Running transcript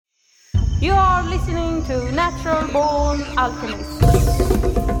You are listening to Natural Born Alchemist.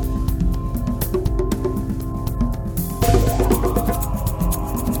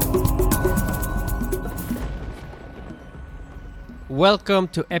 Welcome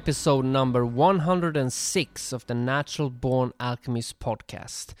to episode number 106 of the Natural Born Alchemist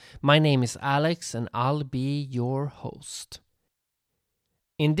podcast. My name is Alex and I'll be your host.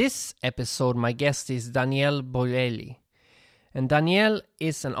 In this episode, my guest is Daniel Boielli. And Daniel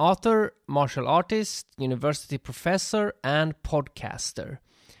is an author, martial artist, university professor, and podcaster.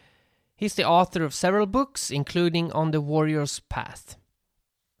 He's the author of several books, including On the Warrior's Path.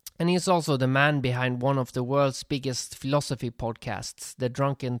 And he's also the man behind one of the world's biggest philosophy podcasts, The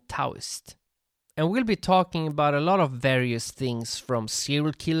Drunken Taoist. And we'll be talking about a lot of various things, from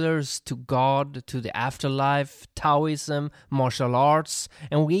serial killers to God to the afterlife, Taoism, martial arts,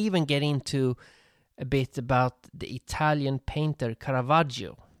 and we even get into a bit about the Italian painter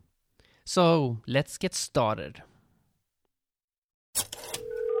Caravaggio. So let's get started.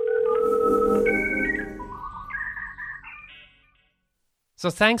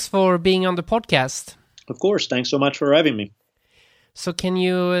 So thanks for being on the podcast. Of course, thanks so much for having me. So can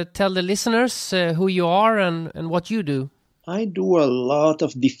you tell the listeners who you are and what you do? I do a lot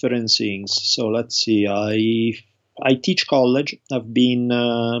of different things. So let's see, I teach college. I've been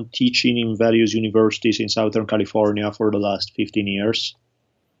teaching in various universities in Southern California for the last 15 years.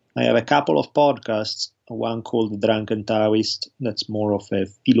 I have a couple of podcasts, one called The Drunken Taoist, that's more of a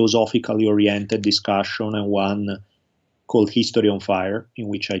philosophically oriented discussion, and one called History on Fire, in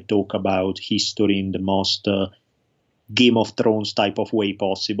which I talk about history in the most Game of Thrones type of way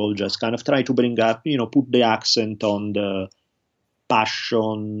possible, just kind of try to bring up, put the accent on the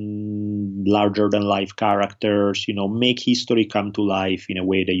passion, larger than life characters, make history come to life in a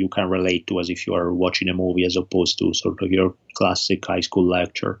way that you can relate to as if you are watching a movie as opposed to sort of your classic high school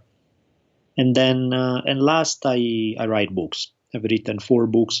lecture. And then, and last, I write books. I've written 4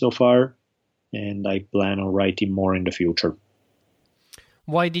 books so far, and I plan on writing more in the future.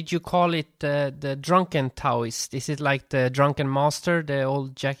 Why did you call it the Drunken Taoist? Is it like the Drunken Master, the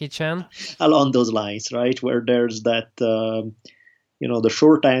old Jackie Chan? Along those lines, right? Where there's that, the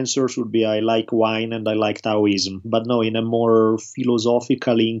short answers would be I like wine and I like Taoism. But no, in a more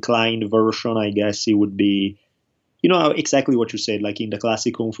philosophically inclined version, I guess it would be, exactly what you said. Like in the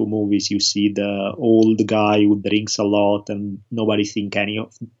classic Kung Fu movies, you see the old guy who drinks a lot and nobody think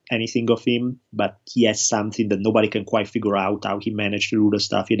anything of him, but he has something that nobody can quite figure out how he managed to do the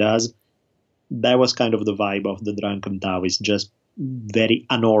stuff he does. That was kind of the vibe of the Drunken Taoist, just very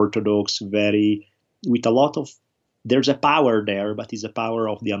unorthodox, with a lot of, there's a power there, but it's a power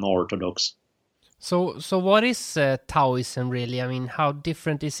of the unorthodox. So what is Taoism really? I mean, how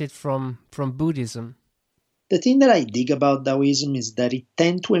different is it from Buddhism? The thing that I dig about Taoism is that it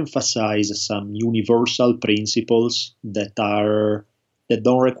tends to emphasize some universal principles that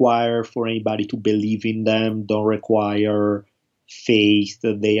don't require for anybody to believe in them, don't require faith.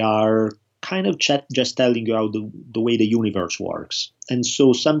 They are kind of just telling you how the way the universe works. And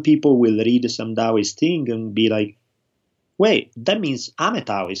so some people will read some Taoist thing and be like, wait, that means I'm a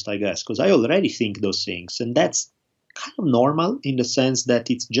Taoist, I guess, because I already think those things. And that's kind of normal in the sense that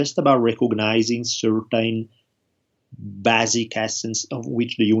it's just about recognizing certain basic essence of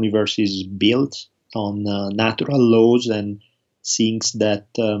which the universe is built on natural laws and things that,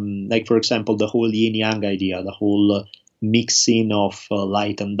 like, for example, the whole yin-yang idea, the whole mixing of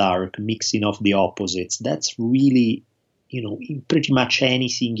light and dark, mixing of the opposites. That's really, in pretty much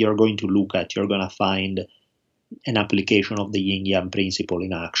anything you're going to look at, you're going to find an application of the yin-yang principle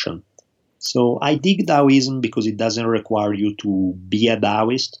in action. So I dig Taoism because it doesn't require you to be a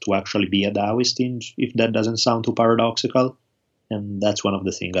Taoist, to actually be a Taoist, if that doesn't sound too paradoxical. And that's one of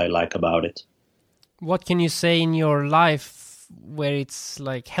the things I like about it. What can you say in your life where it's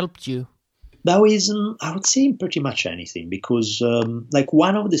like helped you? Taoism, I would say pretty much anything, because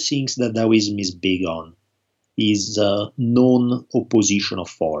one of the things that Taoism is big on is non-opposition of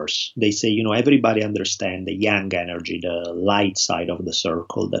force. They say, everybody understands the yang energy, the light side of the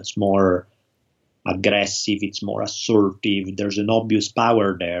circle, that's more aggressive, it's more assertive. There's an obvious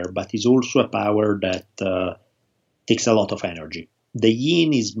power there, but it's also a power that takes a lot of energy. The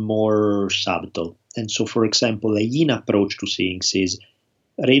yin is more subtle. And so, for example, a yin approach to things is,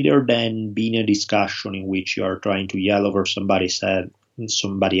 rather than being a discussion in which you are trying to yell over somebody's head,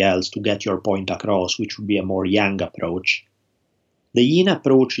 somebody else to get your point across, which would be a more yang approach. The yin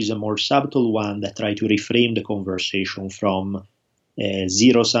approach is a more subtle one that tries to reframe the conversation from a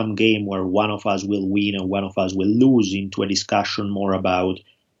zero-sum game where one of us will win and one of us will lose into a discussion more about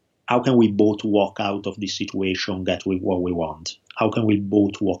how can we both walk out of this situation, get with what we want? How can we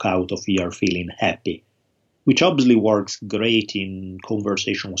both walk out of here feeling happy? Which obviously works great in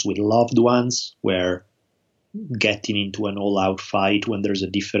conversations with loved ones, where getting into an all-out fight when there's a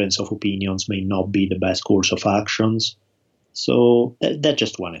difference of opinions may not be the best course of actions. So that's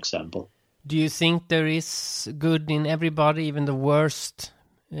just one example. Do you think there is good in everybody, even the worst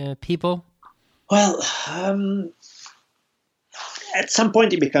people? Well, at some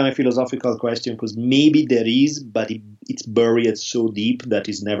point it became a philosophical question, because maybe there is, but it's buried so deep that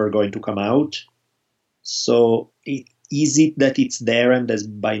it's never going to come out. So is it that it's there and has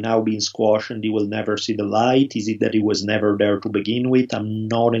by now been squashed and it will never see the light? Is it that it was never there to begin with? I'm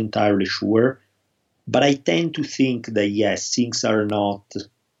not entirely sure. But I tend to think that, yes, things are not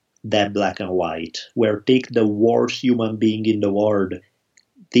that black and white. Where take the worst human being in the world,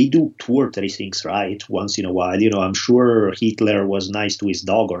 they do 2 or 3 things right once in a while. I'm sure Hitler was nice to his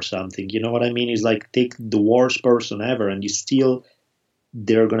dog or something. You know what I mean? It's like, take the worst person ever and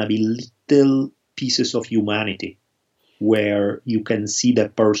there are going to be little pieces of humanity where you can see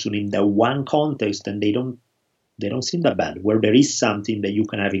that person in that one context and they don't seem that bad, where there is something that you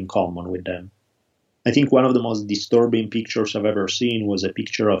can have in common with them. I think one of the most disturbing pictures I've ever seen was a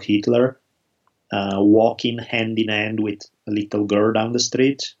picture of Hitler walking hand in hand with a little girl down the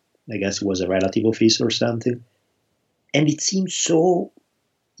street. I guess it was a relative of his or something. And it seems so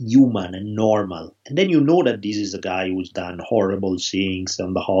human and normal. And then you know that this is a guy who's done horrible things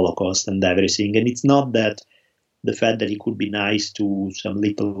on the Holocaust and everything. And it's not that the fact that he could be nice to some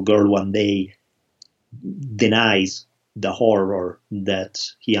little girl one day denies the horror that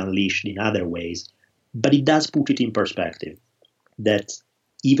he unleashed in other ways. But it does put it in perspective that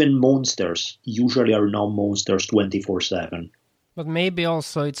even monsters usually are not monsters 24/7. But maybe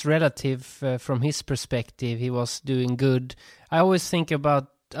also it's relative from his perspective. He was doing good. I always think about,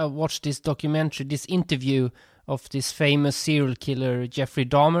 I watched this documentary, this interview of this famous serial killer, Jeffrey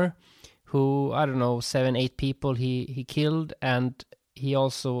Dahmer, who, 7, 8 people he killed, and he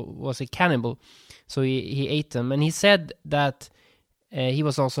also was a cannibal. So he ate them. And he said that he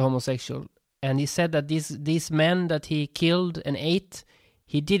was also homosexual. And he said that these men that he killed and ate,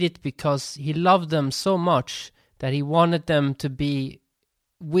 he did it because he loved them so much that he wanted them to be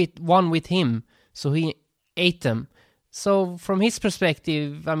one with him. So he ate them. So from his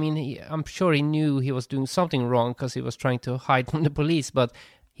perspective, I'm sure he knew he was doing something wrong because he was trying to hide from the police, but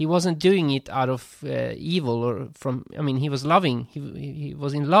he wasn't doing it out of evil or he was loving. He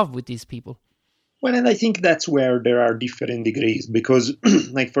was in love with these people. Well, and I think that's where there are different degrees, because,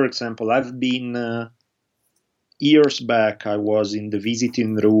 like, for example, I've been, years back, I was in the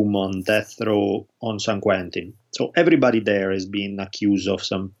visiting room on death row on San Quentin. So everybody there has been accused of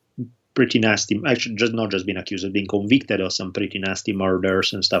some pretty nasty, actually not just been accused, of being convicted of some pretty nasty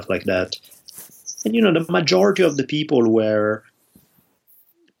murders and stuff like that. And, the majority of the people were,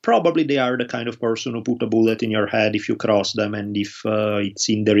 probably they are the kind of person who put a bullet in your head if you cross them and if it's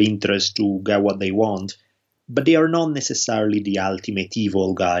in their interest to get what they want. But they are not necessarily the ultimate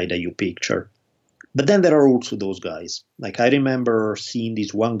evil guy that you picture. But then there are also those guys. Like, I remember seeing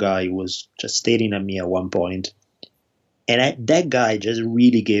this one guy who was just staring at me at one point. And that guy just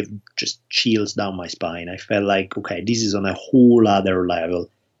really gave just chills down my spine. I felt like, okay, this is on a whole other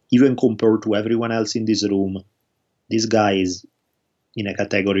level. Even compared to everyone else in this room, this guy is in a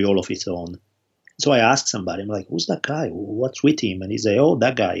category all of its own. So I asked somebody, I'm like, who's that guy? What's with him? And he said, oh,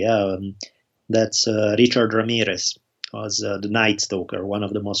 that guy, yeah, that's Richard Ramirez. Was the Night Stalker, one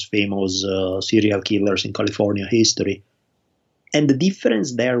of the most famous serial killers in California history. And the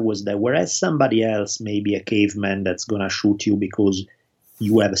difference there was that whereas somebody else, maybe a caveman that's going to shoot you because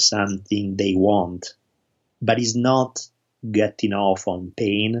you have something they want, but he's not getting off on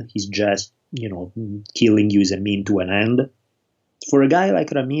pain, he's just, killing you is a mean to an end. For a guy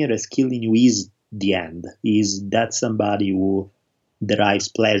like Ramirez, killing you is the end. That's somebody who derives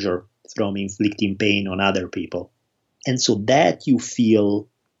pleasure from inflicting pain on other people. And so that you feel,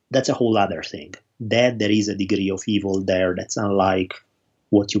 that's a whole other thing. That there is a degree of evil there that's unlike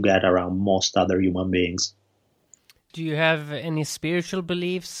what you get around most other human beings. Do you have any spiritual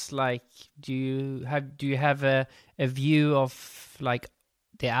beliefs? Like, do you have a view of like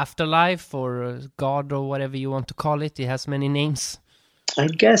the afterlife or God or whatever you want to call it? It has many names. I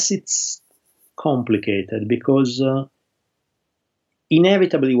guess it's complicated because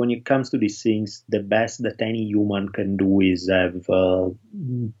inevitably when it comes to these things, the best that any human can do is have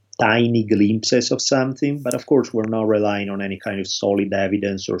tiny glimpses of something. But of course, we're not relying on any kind of solid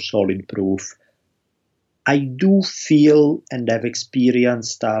evidence or solid proof. I do feel and have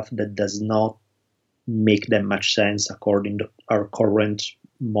experienced stuff that does not make that much sense according to our current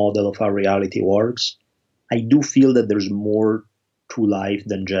model of how reality works. I do feel that there's more to life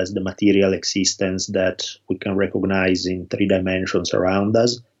than just the material existence that we can recognize in 3 dimensions around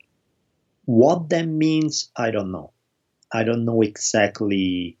us. What that means, I don't know. I don't know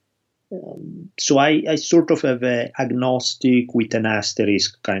exactly. So I sort of have an agnostic with an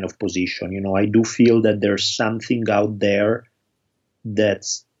asterisk kind of position. I do feel that there's something out there that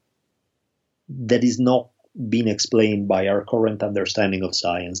is not being explained by our current understanding of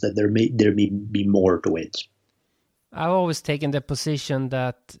science, that there may be more to it. I've always taken the position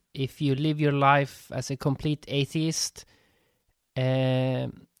that if you live your life as a complete atheist,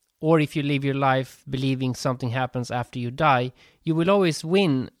 or if you live your life believing something happens after you die, you will always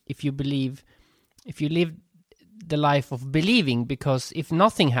win if you live the life of believing, because if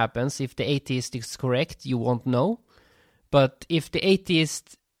nothing happens, if the atheist is correct, you won't know. But if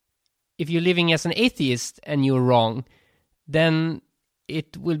you're living as an atheist and you're wrong, then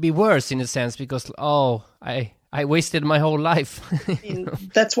it will be worse in a sense, because, I wasted my whole life.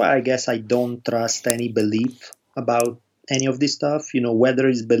 That's why I guess I don't trust any belief about any of this stuff, whether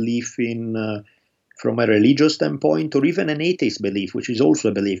it's belief in from a religious standpoint or even an atheist belief, which is also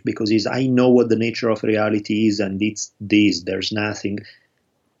a belief, because I know what the nature of reality is and it's this, there's nothing.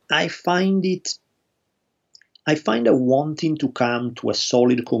 I find a wanting to come to a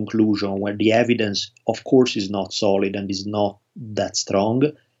solid conclusion where the evidence, of course, is not solid and is not that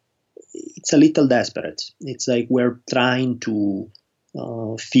strong. It's a little desperate. It's like we're trying to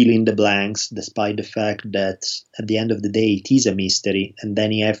fill in the blanks, despite the fact that at the end of the day it is a mystery, and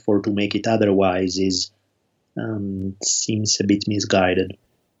any effort to make it otherwise seems a bit misguided.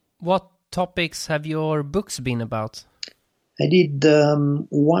 What topics have your books been about? I did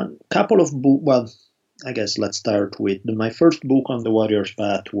one couple of books. Well, I guess let's start with my first book on the Warrior's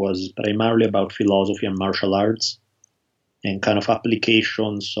Path was primarily about philosophy and martial arts, and kind of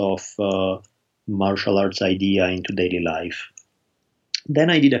applications of martial arts idea into daily life.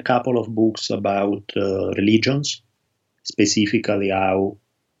 Then I did a couple of books about religions, specifically how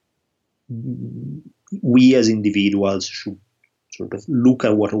we as individuals should sort of look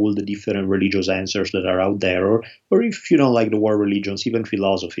at what all the different religious answers that are out there, or if you don't like the word religions, even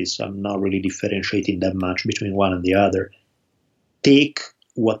philosophies. I'm not really differentiating that much between one and the other. Take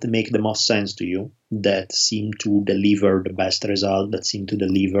what make the most sense to you, that seem to deliver the best result, that seem to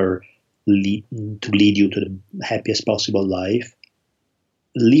deliver to lead you to the happiest possible life.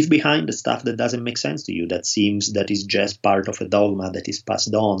 Leave behind the stuff that doesn't make sense to you, that seems that is just part of a dogma that is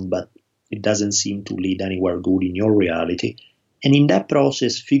passed on, but it doesn't seem to lead anywhere good in your reality. And in that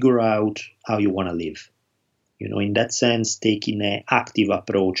process, figure out how you want to live. In that sense, taking an active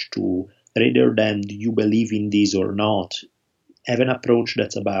approach to, rather than do you believe in this or not, have an approach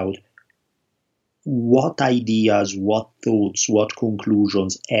that's about what ideas, what thoughts, what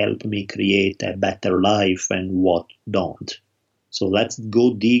conclusions help me create a better life and what don't. So let's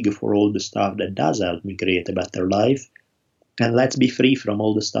go dig for all the stuff that does help me create a better life, and let's be free from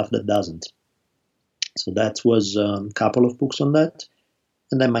all the stuff that doesn't. So that was a couple of books on that.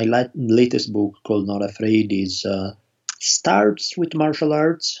 And then my latest book, called Not Afraid, starts with martial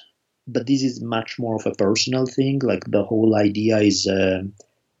arts, but this is much more of a personal thing. Like the whole idea is,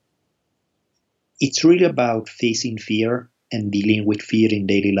 it's really about facing fear and dealing with fear in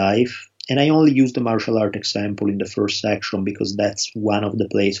daily life. And I only use the martial art example in the first section because that's one of the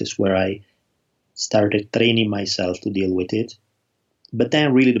places where I started training myself to deal with it. But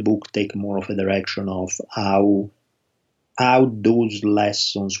then really the book takes more of a direction of how those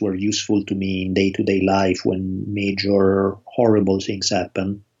lessons were useful to me in day-to-day life when major horrible things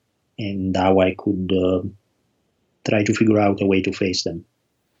happen, and how I could try to figure out a way to face them.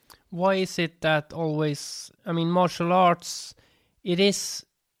 Why is it that martial arts, it is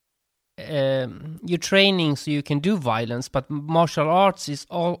you're training so you can do violence, but martial arts is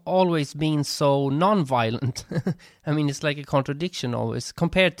always been so non-violent. It's like a contradiction always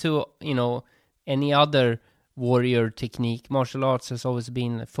compared to any other warrior technique. Martial arts has always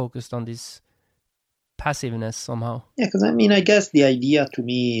been focused on this passiveness somehow. Yeah, because I guess the idea to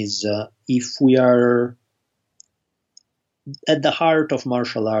me is if we are at the heart of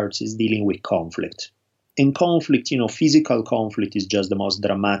martial arts is dealing with conflict. In conflict, physical conflict is just the most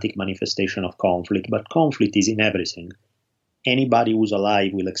dramatic manifestation of conflict, but conflict is in everything. Anybody who's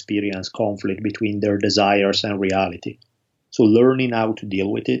alive will experience conflict between their desires and reality. So learning how to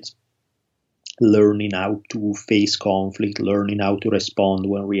deal with it, learning how to face conflict, learning how to respond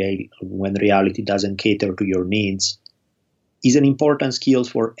when reality doesn't cater to your needs is an important skill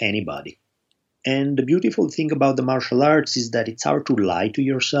for anybody. And the beautiful thing about the martial arts is that it's hard to lie to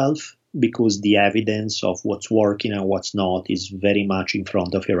yourself. because the evidence of what's working and what's not is very much in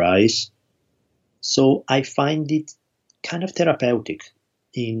front of your eyes. So I find it kind of therapeutic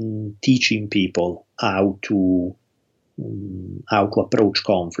in teaching people how to approach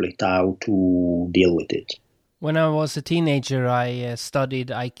conflict, how to deal with it. When I was a teenager, I studied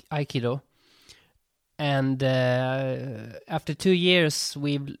Aikido, and after 2 years,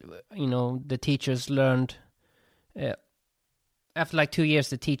 the teachers learned. After like 2 years,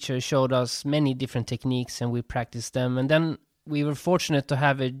 the teacher showed us many different techniques, and we practiced them. And then we were fortunate to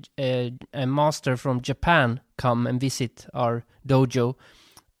have a master from Japan come and visit our dojo.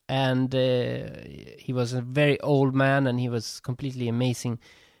 And he was a very old man, and he was completely amazing.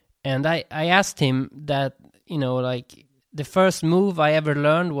 And I asked him that, like the first move I ever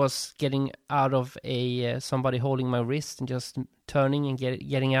learned was getting out of somebody holding my wrist and just turning and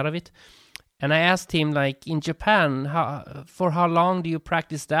getting out of it. And I asked him, like, in Japan, for how long do you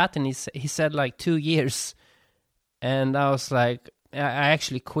practice that? And he said like 2 years. And I was like, I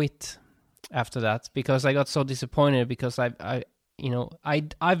actually quit after that because I got so disappointed because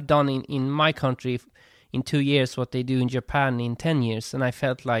I've done in my country in 2 years what they do in Japan in 10 years. And I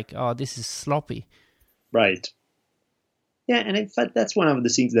felt like, oh, this is sloppy. Right. Yeah, and in fact, that's one of the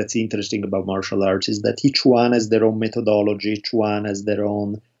things that's interesting about martial arts is that each one has their own methodology, each one has their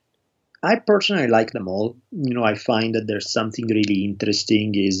own... I personally like them all. I find that there's something really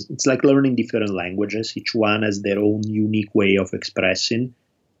interesting. It's like learning different languages. Each one has their own unique way of expressing.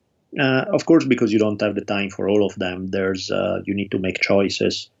 Of course, because you don't have the time for all of them, you need to make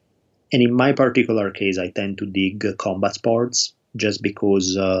choices. And in my particular case, I tend to dig combat sports just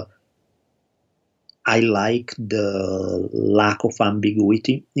because I like the lack of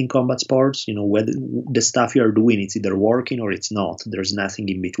ambiguity in combat sports. Whether the stuff you are doing, it's either working or it's not. There's nothing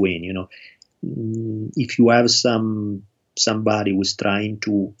in between. If you have somebody who's trying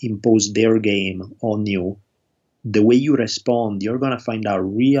to impose their game on you, the way you respond, you're going to find out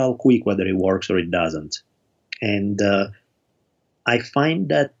real quick whether it works or it doesn't. And I find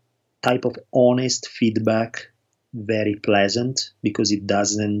that type of honest feedback very pleasant because it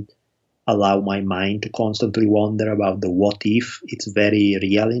doesn't allow my mind to constantly wonder about the what if. It's very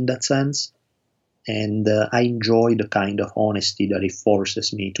real in that sense. And I enjoy the kind of honesty that it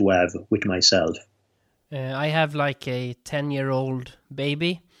forces me to have with myself. I have like a 10-year-old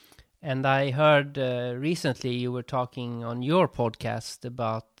baby. And I heard recently you were talking on your podcast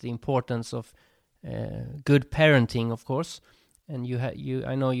about the importance of good parenting, of course. And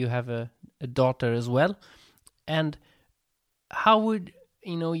I know you have a daughter as well. And how would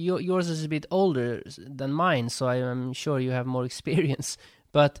yours is a bit older than mine, so I'm sure you have more experience.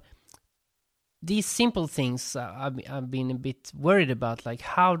 But these simple things I've been a bit worried about. Like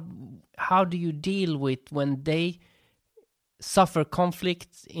how do you deal with when they suffer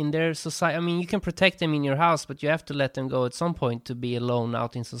conflict in their society? I mean, you can protect them in your house, but you have to let them go at some point to be alone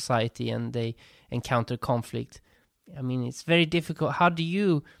out in society, and they encounter conflict. I mean, it's very difficult. How do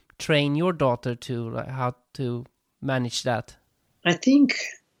you train your daughter how to manage that? I think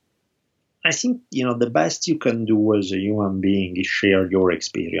the best you can do as a human being is share your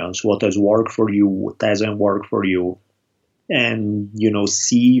experience, what has worked for you, what hasn't worked for you, and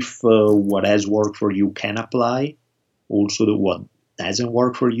see if what has worked for you can apply. Also, what hasn't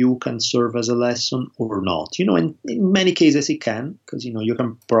worked for you can serve as a lesson or not. And in many cases it can, because you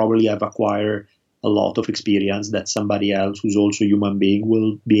can probably have acquired a lot of experience that somebody else who's also a human being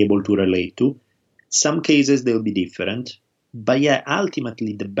will be able to relate to. Some cases they'll be different. But yeah,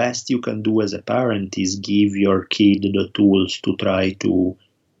 ultimately the best you can do as a parent is give your kid the tools to try to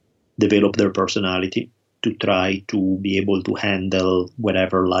develop their personality, to try to be able to handle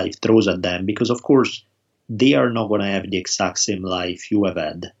whatever life throws at them. Because of course, they are not going to have the exact same life you have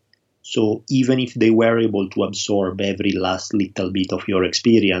had. So even if they were able to absorb every last little bit of your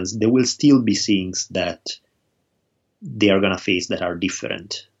experience, there will still be things that they are going to face that are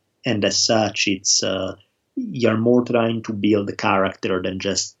different. And as such, you're more trying to build a character than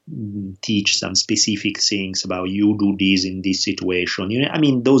just teach some specific things about you do this in this situation. I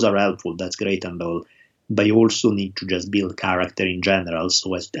mean, those are helpful. That's great and all. But you also need to just build character in general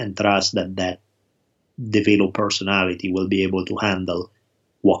and trust that developed personality will be able to handle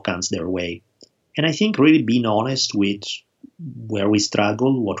what comes their way. And I think really being honest with where we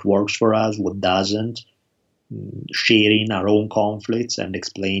struggle, what works for us, what doesn't, sharing our own conflicts and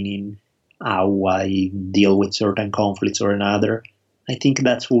explaining how I deal with certain conflicts or another, I think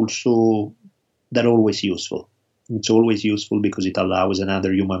that's always useful. It's always useful because it allows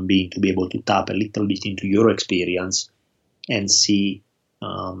another human being to be able to tap a little bit into your experience and see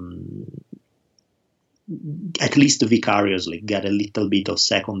at least vicariously, get a little bit of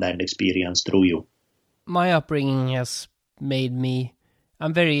second-hand experience through you. My upbringing has made me,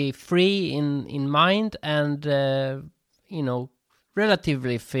 I'm very free in mind and,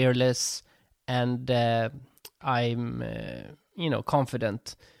 relatively fearless, and I'm,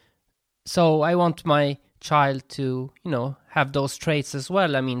 confident. So I want my child to, have those traits as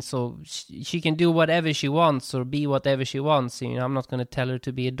well. I mean, so she can do whatever she wants or be whatever she wants. I'm not going to tell her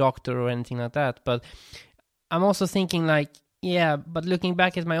to be a doctor or anything like that. But I'm also thinking but looking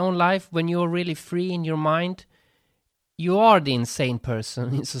back at my own life, when you're really free in your mind, you are the insane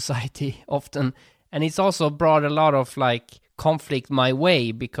person in society often. And it's also brought a lot of conflict my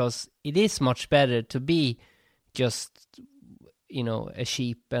way, because it is much better to be just, a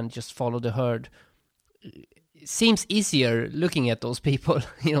sheep and just follow the herd. It seems easier looking at those people.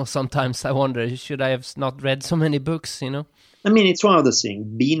 Sometimes I wonder, should I have not read so many books, I mean, it's one of the things.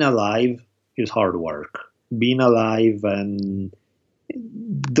 Being alive is hard work. Being alive, and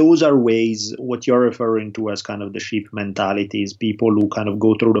those are ways, what you're referring to as kind of the sheep mentality, is people who kind of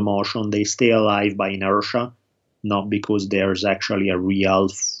go through the motion. They stay alive by inertia, not because there's actually a real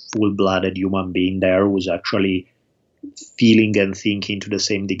full-blooded human being there who's actually feeling and thinking to the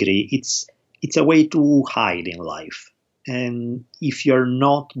same degree. It's a way to hide in life. And if you're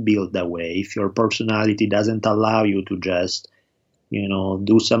not built that way, if your personality doesn't allow you to just,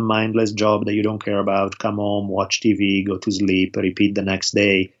 do some mindless job that you don't care about, come home, watch TV, go to sleep, repeat the next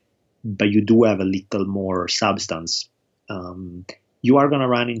day, but you do have a little more substance, you are going to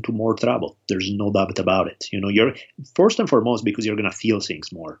run into more trouble. There's no doubt about it. You're first and foremost because you're going to feel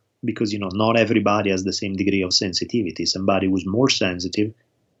things more, because, not everybody has the same degree of sensitivity. Somebody who's more sensitive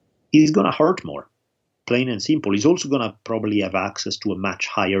is going to hurt more, plain and simple. He's also going to probably have access to a much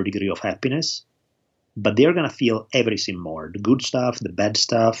higher degree of happiness, but they're going to feel everything more, the good stuff, the bad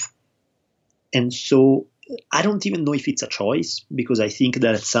stuff. And so I don't even know if it's a choice, because I think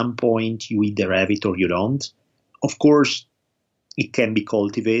that at some point you either have it or you don't. Of course, it can be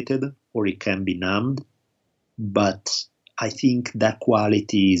cultivated or it can be numbed, but I think that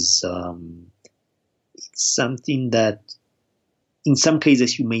quality is it's something that in some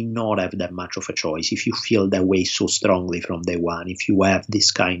cases you may not have that much of a choice if you feel that way so strongly from day one, if you have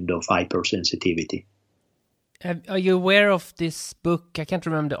this kind of hypersensitivity. Are you aware of this book? I can't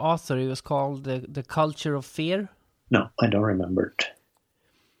remember the author. It was called The Culture of Fear. No, I don't remember it.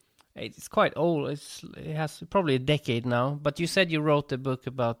 It's quite old. It has probably a decade now. But you said you wrote a book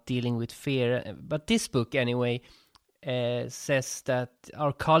about dealing with fear. But this book, anyway, says that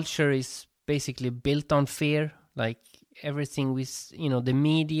our culture is basically built on fear. Like everything with, the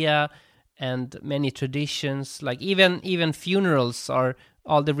media and many traditions. Like even funerals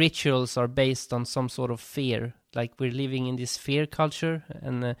all the rituals are based on some sort of fear. Like we're living in this fear culture.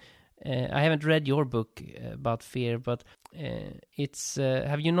 And I haven't read your book about fear, but it's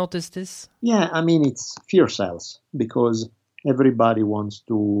have you noticed this? Yeah, I mean, it's fear cells, because everybody wants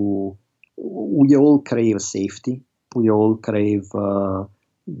to, we all crave safety. We all crave,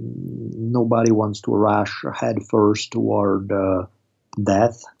 nobody wants to rush head first toward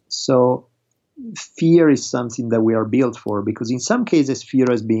death. So fear is something that we are built for, because in some cases fear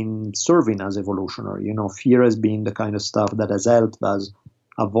has been serving us evolutionary. Fear has been the kind of stuff that has helped us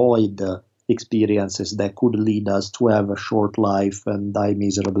avoid experiences that could lead us to have a short life and die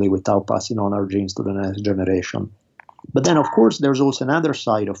miserably without passing on our genes to the next generation. But then, of course, there's also another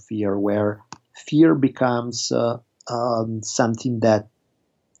side of fear, where fear becomes something that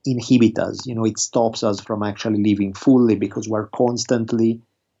inhibits us. It stops us from actually living fully, because we're constantly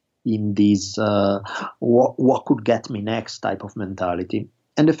in this what could get me next type of mentality.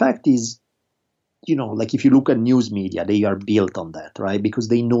 And the fact is, like if you look at news media, they are built on that, right? Because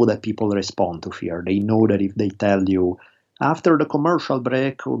they know that people respond to fear. They know that if they tell you, after the commercial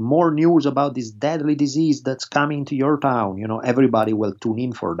break, more news about this deadly disease that's coming to your town, everybody will tune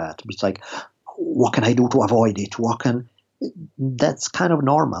in for that. It's like, what can I do to avoid it? That's kind of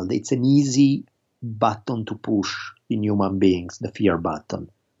normal. It's an easy button to push in human beings, the fear button.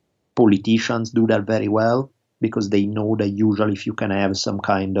 Politicians do that very well, because they know that usually if you can have some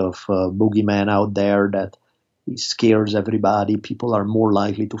kind of boogeyman out there that scares everybody, people are more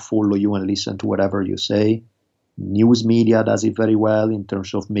likely to follow you and listen to whatever you say. News media does it very well in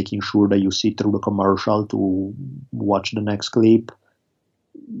terms of making sure that you sit through the commercial to watch the next clip.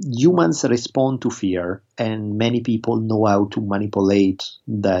 Humans respond to fear, and many people know how to manipulate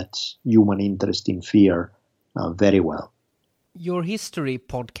that human interest in fear very well. Your history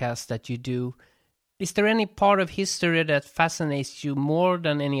podcast that you do, is there any part of history that fascinates you more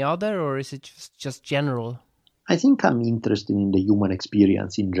than any other, or is it just general? I think I'm interested in the human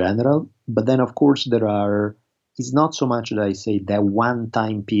experience in general, but then of course it's not so much that I say that one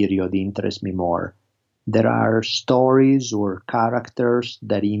time period interests me more. There are stories or characters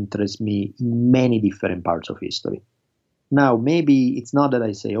that interest me in many different parts of history. Now, maybe it's not that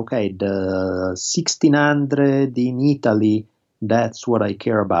I say, okay, the 1600 in Italy, that's what I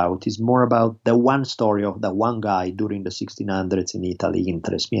care about. It's more about the one story of the one guy during the 1600s in Italy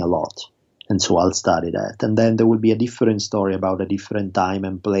interests me a lot. And so I'll study that. And then there will be a different story about a different time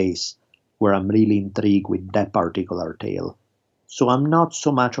and place where I'm really intrigued with that particular tale. So I'm not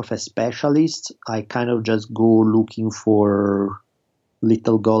so much of a specialist. I kind of just go looking for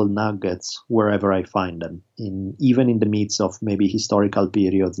little gold nuggets wherever I find them, even in the midst of maybe historical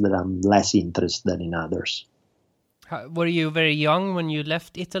periods that I'm less interested than in others. Were you very young when you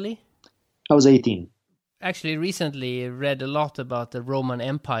left Italy? I was 18. Actually, recently read a lot about the Roman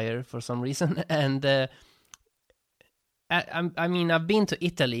Empire for some reason, and I mean, I've been to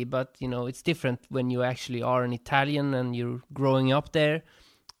Italy, but it's different when you actually are an Italian and you're growing up there.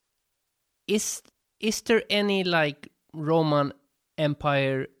 Is there any like Roman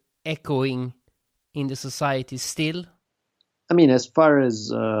Empire echoing in the society still? I mean, as far as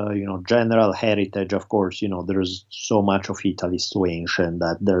general heritage, of course, there's so much of Italy so ancient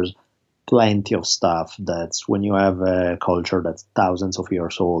that there's plenty of stuff. That's when you have a culture that's thousands of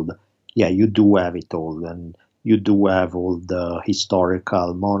years old. Yeah, you do have it all, and you do have all the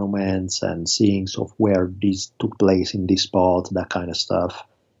historical monuments and seeings of where this took place in this spot, that kind of stuff.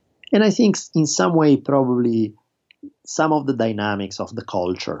 And I think in some way, probably some of the dynamics of the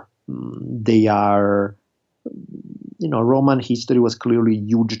culture, they are, Roman history was clearly a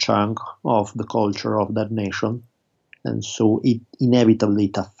huge chunk of the culture of that nation. And so it inevitably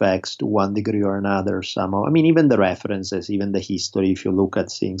affects to one degree or another somehow. I mean, even the references, even the history, if you look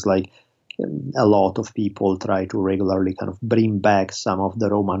at things like a lot of people try to regularly kind of bring back some of the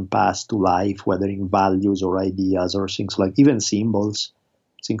Roman past to life, whether in values or ideas or things like even symbols,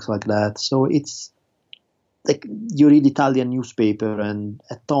 things like that. So it's like you read Italian newspaper and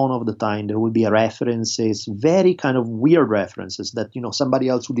a ton of the time there will be references, very kind of weird references that, somebody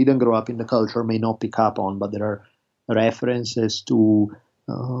else who didn't grow up in the culture may not pick up on, but there are references to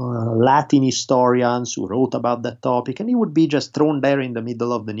Latin historians who wrote about that topic, and it would be just thrown there in the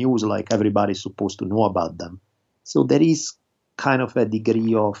middle of the news like everybody's supposed to know about them. So there is kind of a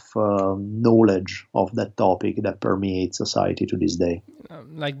degree of knowledge of that topic that permeates society to this day.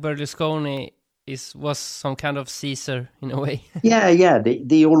 Like Berlusconi was some kind of Caesar in a way. yeah,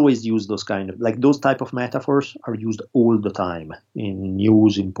 they always use those those type of metaphors are used all the time in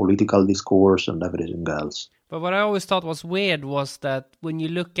news, in political discourse and everything else. But what I always thought was weird was that when you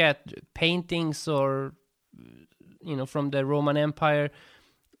look at paintings or from the Roman Empire,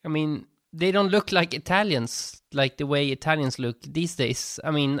 I mean, they don't look like Italians, like the way Italians look these days.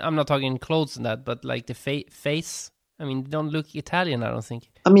 I mean, I'm not talking clothes and that, but like the face, I mean, they don't look Italian, I don't think.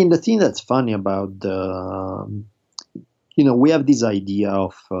 I mean, the thing that's funny about we have this idea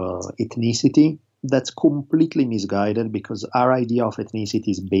of ethnicity that's completely misguided because our idea of ethnicity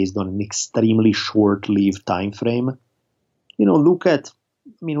is based on an extremely short-lived time frame.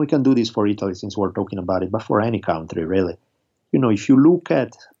 We can do this for Italy since we're talking about it, but for any country, really. If you look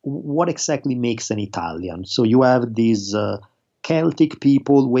at what exactly makes an Italian, so you have these Celtic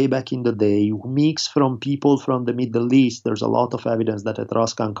people way back in the day who mix from people from the Middle East. There's a lot of evidence that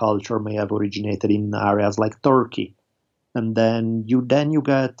Etruscan culture may have originated in areas like Turkey. And then you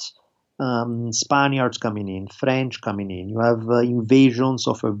get Spaniards coming in, French coming in. You have invasions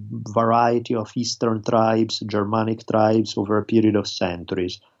of a variety of Eastern tribes, Germanic tribes over a period of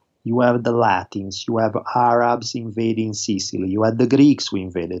centuries. You have the Latins, you have Arabs invading Sicily, you had the Greeks who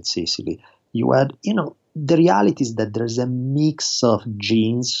invaded Sicily. You had, the reality is that there's a mix of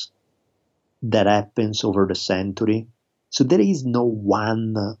genes that happens over the century. So there is no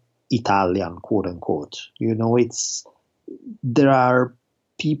one Italian, quote unquote. There are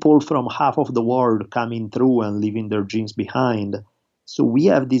people from half of the world coming through and leaving their genes behind. So we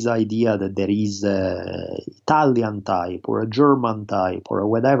have this idea that there is an Italian type or a German type or a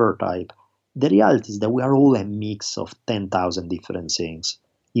whatever type. The reality is that we are all a mix of 10,000 different things.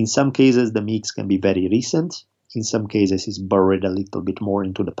 In some cases, the mix can be very recent. In some cases, it's buried a little bit more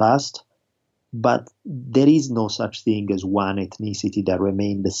into the past. But there is no such thing as one ethnicity that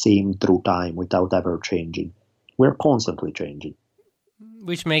remains the same through time without ever changing. We're constantly changing.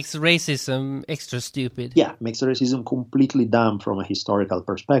 Which makes racism extra stupid. Yeah, makes racism completely dumb from a historical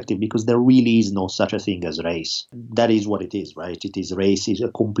perspective because there really is no such a thing as race. That is what it is, right? It is race, is a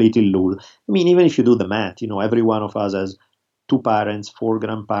completely loose. I mean, even if you do the math, every one of us has 2 parents, 4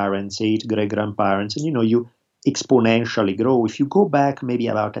 grandparents, 8 great-grandparents, and exponentially grow. If you go back maybe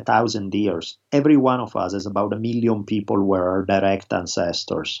about 1,000 years, every one of us is about 1 million people were our direct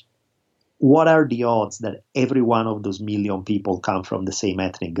ancestors. What are the odds that every one of those million people come from the same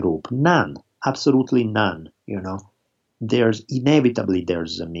ethnic group? None. Absolutely none. There's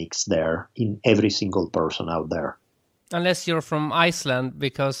a mix there in every single person out there. Unless you're from Iceland,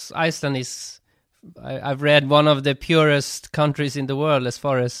 because Iceland is, I've read, one of the purest countries in the world as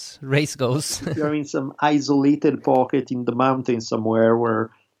far as race goes. You're in some isolated pocket in the mountains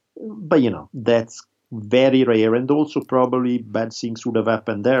somewhere but that's very rare, and also probably bad things would have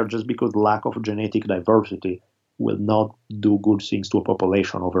happened there just because lack of genetic diversity will not do good things to a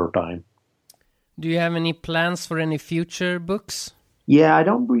population over time. Do you have any plans for any future books? Yeah, I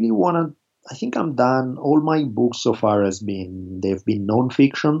don't really want to. I think I'm done. All my books so far they've been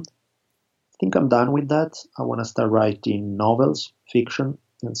non-fiction. I think I'm done with that. I want to start writing novels, fiction,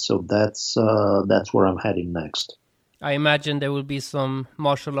 and so that's where I'm heading next. I imagine there will be some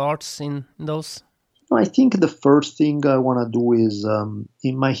martial arts in those. I think the first thing I want to do is,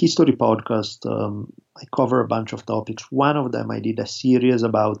 in my history podcast, I cover a bunch of topics. One of them, I did a series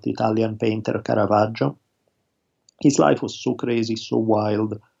about the Italian painter Caravaggio. His life was so crazy, so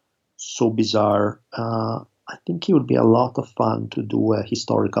wild, so bizarre. I think it would be a lot of fun to do a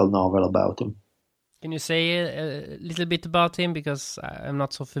historical novel about him. Can you say a little bit about him? Because I'm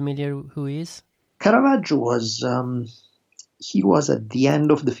not so familiar who he is. Caravaggio was... He was at the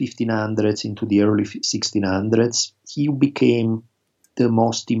end of the 1500s into the early 1600s. He became the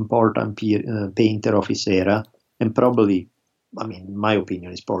most important painter of his era, and probably, in my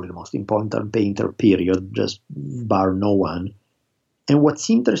opinion, is probably the most important painter, period, just bar no one. And what's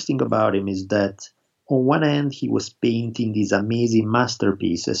interesting about him is that on one hand, he was painting these amazing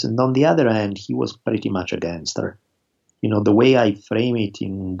masterpieces, and on the other hand, he was pretty much a gangster. The way I frame it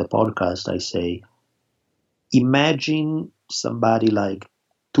in the podcast, I say, imagine somebody like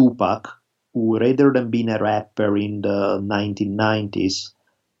Tupac, who rather than being a rapper in the 1990s,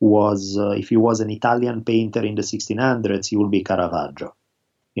 if he was an Italian painter in the 1600s, he would be Caravaggio.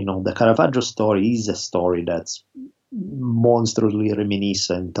 The Caravaggio story is a story that's monstrously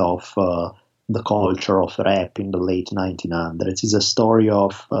reminiscent of the culture of rap in the late 1900s. It's a story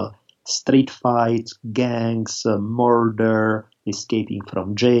of street fights, gangs, murder, escaping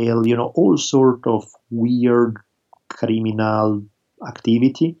from jail, all sort of weird criminal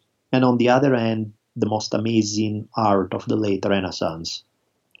activity. And on the other hand, the most amazing art of the late Renaissance.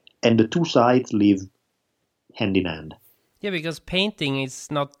 And the two sides live hand in hand. Yeah, because painting is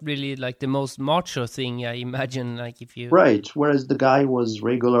not really like the most macho thing, I imagine. Like if you Right, whereas the guy was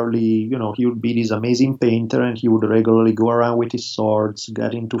regularly, he would be this amazing painter and he would regularly go around with his swords,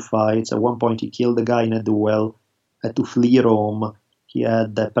 get into fights. At one point he killed a guy in a duel, had to flee Rome. He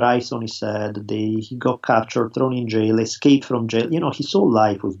had the price on his head. He got captured, thrown in jail, escaped from jail. His whole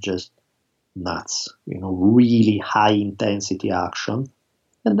life was just nuts. Really high intensity action.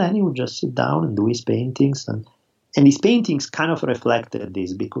 And then he would just sit down and do his paintings. And his paintings kind of reflected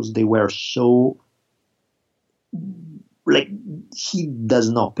this because they were so... he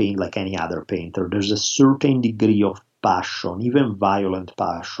does not paint like any other painter. There's a certain degree of passion, even violent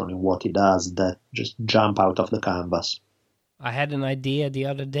passion in what he does that just jump out of the canvas. I had an idea the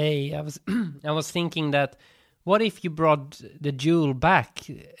other day. I was thinking that what if you brought the jewel back,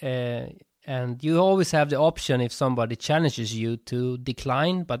 and you always have the option if somebody challenges you to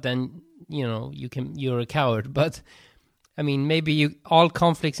decline, but then you're a coward. But maybe all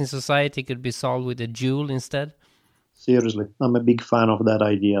conflicts in society could be solved with a jewel instead. Seriously, I'm a big fan of that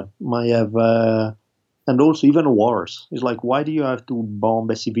idea. I have, and also even wars. It's like, why do you have to bomb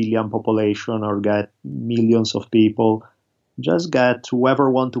a civilian population or get millions of people? Just get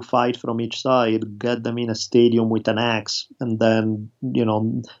whoever want to fight from each side, get them in a stadium with an axe, and then,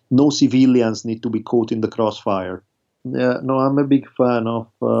 no civilians need to be caught in the crossfire. Yeah, no, I'm a big fan of,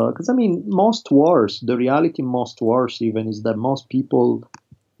 because most wars, the reality in most wars even is that most people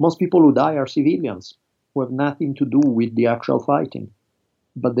who die are civilians who have nothing to do with the actual fighting,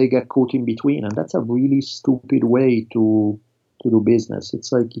 but they get caught in between, and that's a really stupid way to do business.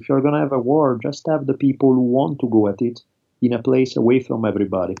 It's like, if you're going to have a war, just have the people who want to go at it in a place away from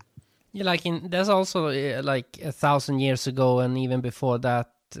everybody. Yeah, there's also 1,000 years ago, and even before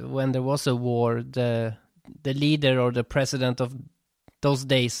that, when there was a war, the leader or the president of those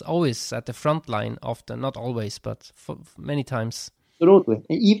days always at the front line, often, not always, but many times. Absolutely.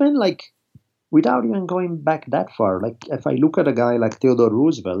 Even without even going back that far, if I look at a guy like Theodore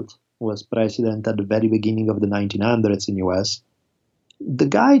Roosevelt, who was president at the very beginning of the 1900s in US, the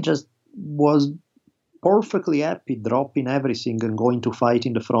guy just was perfectly happy dropping everything and going to fight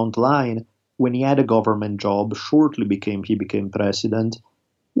in the front line when he had a government job, shortly he became president.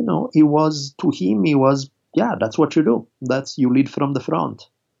 He was, yeah, that's what you do. You lead from the front.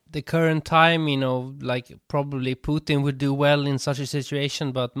 The current time, like probably Putin would do well in such a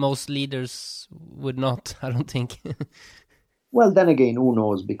situation, but most leaders would not, I don't think. Well, then again, who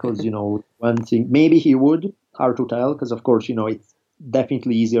knows? Because, one thing, maybe he would, hard to tell, because of course, it's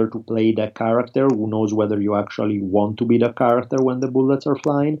definitely easier to play that character. Who knows whether you actually want to be that character when the bullets are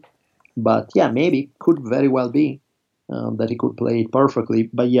flying. But yeah, maybe, could very well be that he could play it perfectly.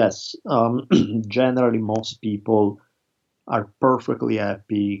 But yes, generally most people are perfectly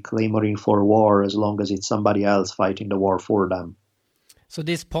happy clamoring for war as long as it's somebody else fighting the war for them. So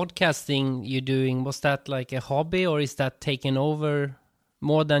this podcasting you're doing, was that like a hobby, or is that taking over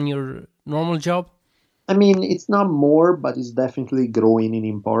more than your normal job? I mean, it's not more, but it's definitely growing in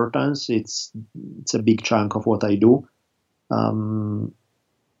importance. It's a big chunk of what I do.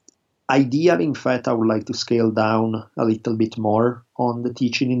 Ideally, in fact, I would like to scale down a little bit more on the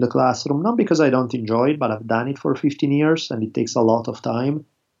teaching in the classroom, not because I don't enjoy it, but I've done it for 15 years and it takes a lot of time.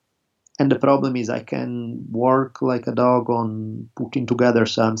 And the problem is I can work like a dog on putting together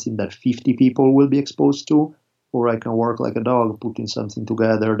something that 50 people will be exposed to, or I can work like a dog putting something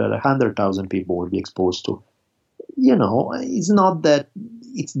together that 100,000 people will be exposed to. It's not that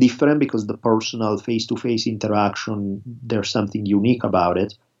it's different because the personal face-to-face interaction, there's something unique about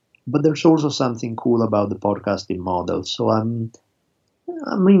it. But there's also something cool about the podcasting model. So I'm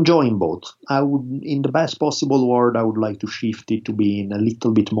enjoying both. In the best possible world, I would like to shift it to being a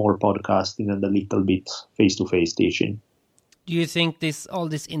little bit more podcasting and a little bit face-to-face teaching. Do you think all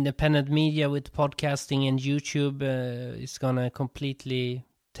this independent media with podcasting and YouTube is gonna completely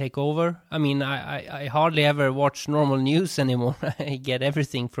take over? I mean, I hardly ever watch normal news anymore. I get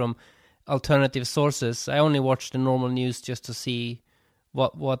everything from alternative sources. I only watch the normal news just to see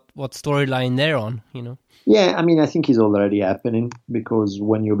what storyline they're on, Yeah, I mean, I think it's already happening because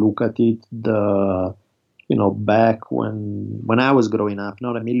when you look at it, back when I was growing up,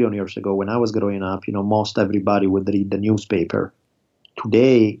 not a million years ago, when I was growing up, most everybody would read the newspaper.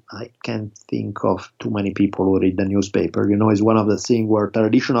 Today, I can't think of too many people who read the newspaper. It's one of the things where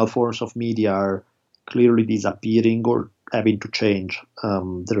traditional forms of media are clearly disappearing or having to change.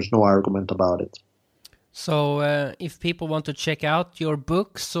 There's no argument about it. So if people want to check out your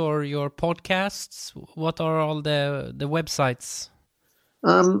books or your podcasts, what are all the websites?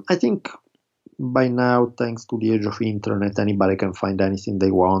 I think by now, thanks to the age of internet, anybody can find anything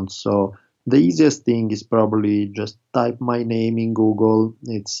they want. So the easiest thing is probably just type my name in Google.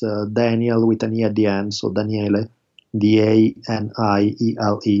 It's Daniel with an E at the end, so Daniele, Daniele, and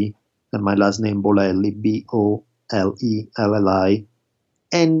my last name Bolelli, Bolelli.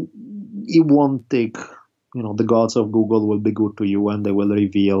 And it won't take... the gods of Google will be good to you and they will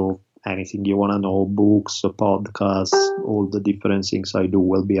reveal anything you want to know, books, podcasts, all the different things I do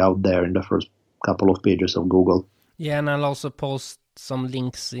will be out there in the first couple of pages of Google. Yeah, and I'll also post some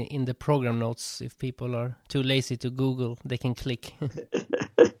links in the program notes. If people are too lazy to Google, they can click.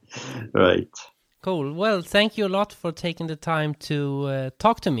 Right. Cool. Well, thank you a lot for taking the time to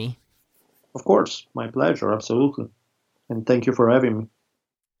talk to me. Of course. My pleasure. Absolutely. And thank you for having me.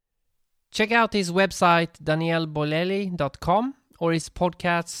 Check out his website, danielbolelli.com, or his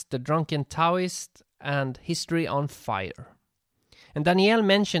podcasts, The Drunken Taoist and History on Fire. And Daniel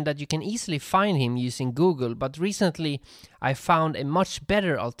mentioned that you can easily find him using Google, but recently I found a much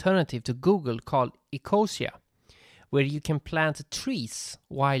better alternative to Google called Ecosia, where you can plant trees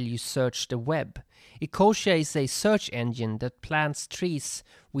while you search the web. Ecosia is a search engine that plants trees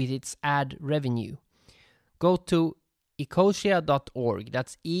with its ad revenue. Go to ecosia.org.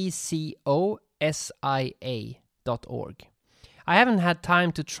 That's ECOSIA.org. I haven't had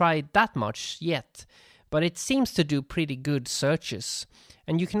time to try it that much yet, but it seems to do pretty good searches.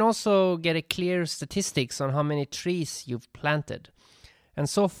 And you can also get a clear statistics on how many trees you've planted. And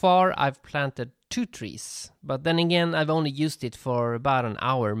so far I've planted 2 trees, but then again I've only used it for about an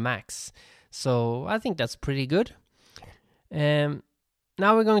hour max. So I think that's pretty good.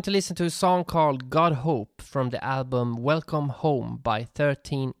 Now we're going to listen to a song called God Hope from the album Welcome Home by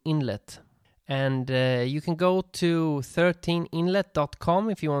 13 Inlet. And you can go to 13inlet.com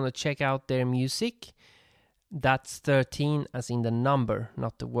if you want to check out their music. That's 13 as in the number,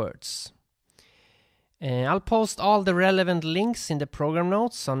 not the words. I'll post all the relevant links in the program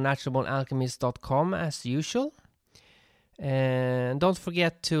notes on naturalbornalchemist.com as usual. And don't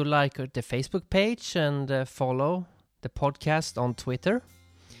forget to like the Facebook page and follow the podcast on Twitter.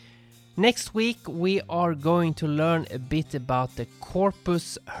 Next week we are going to learn a bit about the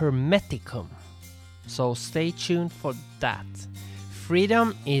Corpus Hermeticum. So stay tuned for that.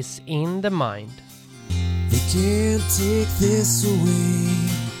 freedom is in the mind. They can't take this away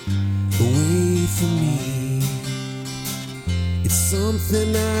from me. It's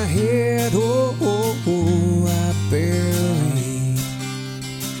something I had, I buried.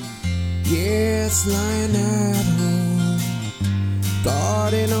 Yeah, it's lying at home,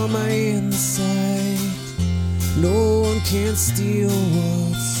 guarding on my inside. No one can steal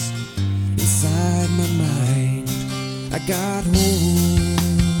what's inside my mind. I got hope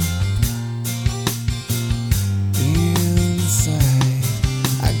inside.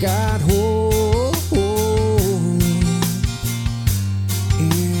 I got hope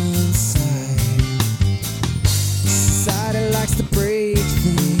inside. Society likes to break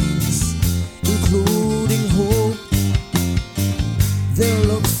things, including hope. They'll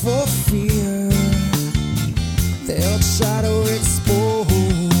look for fear, they'll try to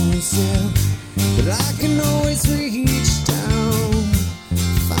expose it, but I can always reach down,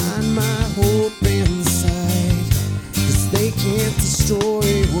 find my hope inside, 'cause they can't destroy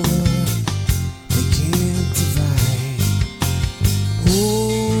what they can't divide.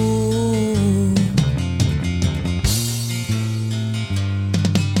 Oh,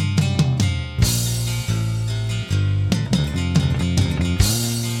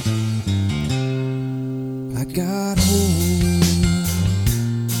 I got hope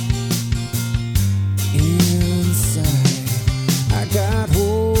inside. I got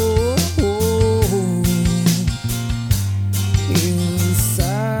hope inside.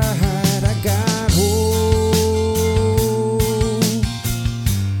 I got hope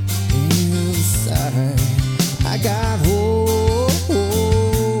inside. I got hope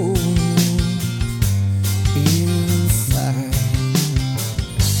inside.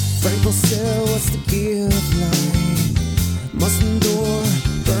 Franco said, what's the gift line? Must endure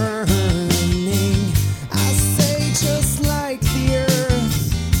burning. I say just like the earth,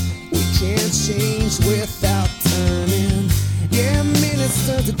 we can't change without turning. Yeah,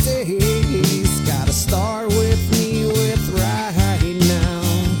 minister today's gotta start with me with right now.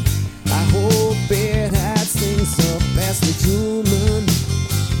 I hope it adds things up as the human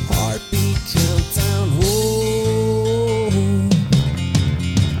heartbeat countdown. Oh,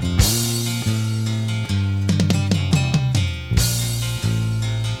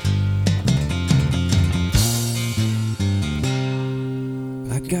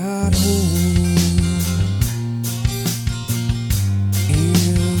 I got hope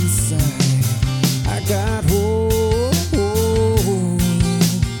inside. I got hope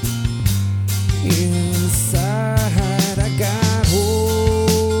inside. I got hope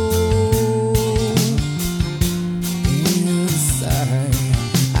inside.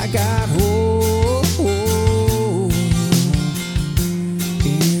 I got hope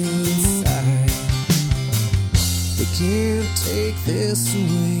inside. They can't take this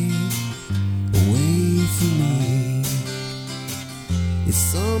away from me. It's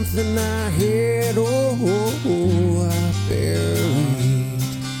something I had, I buried.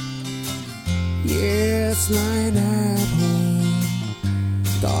 Yeah, it's lying at home,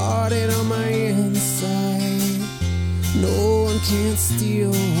 guarded on my inside. No one can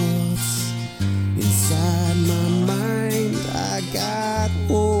steal what